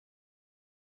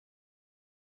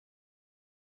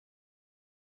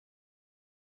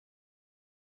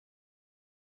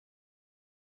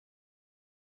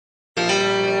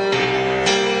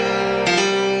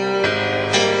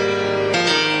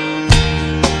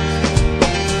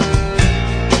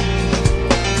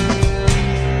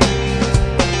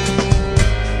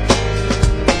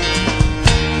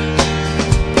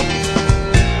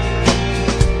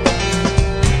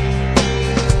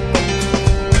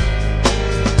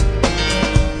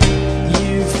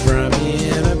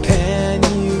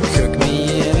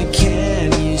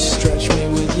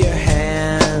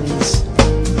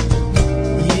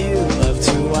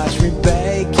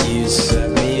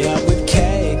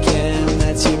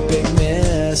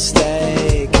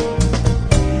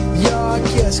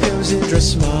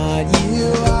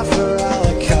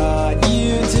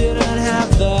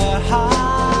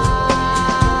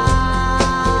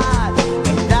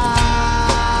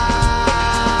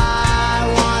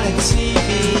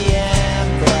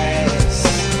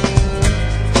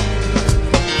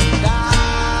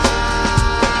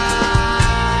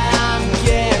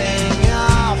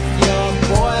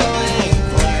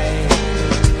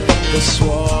But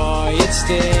swore you'd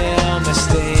steal my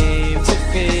steam to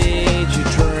feed your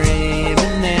dream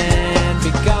and then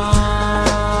be gone.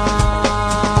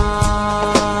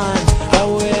 I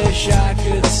wish I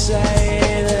could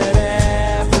say that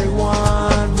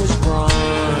everyone was wrong.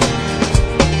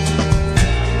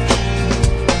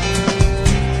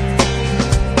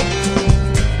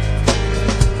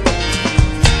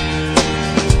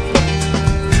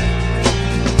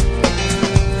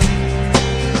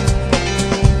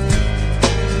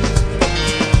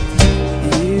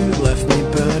 You left me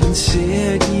burnt and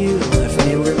seared, you left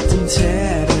me ripped and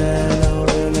tattered,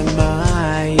 older than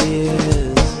my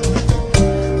years.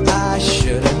 I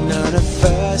should have known at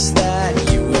first that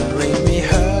you would leave me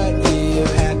hurt. You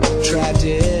had tried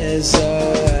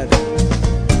desert.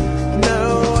 No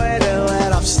way to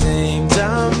let off steam,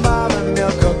 don't bother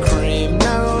milk or cream.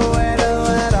 No way to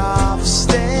let off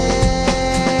steam.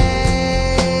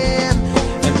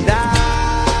 And I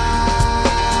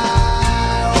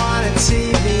want a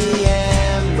TV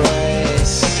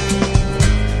embrace.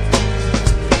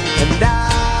 And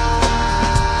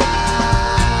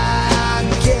I'm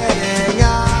getting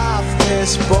off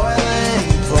this boiling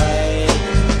plate.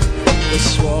 I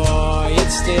swore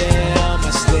you'd steal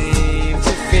my sleep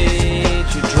to feed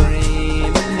your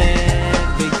dream and then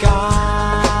be gone.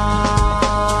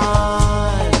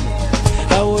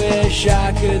 I wish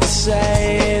I could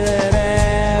say that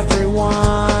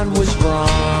everyone was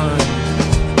wrong.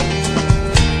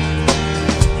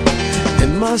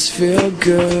 It must feel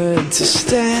good to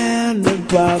stand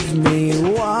above me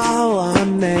while I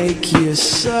make you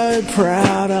so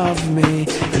proud of me.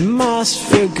 It must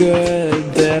feel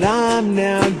good that I'm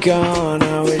now gone.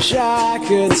 I wish I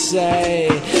could say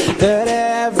that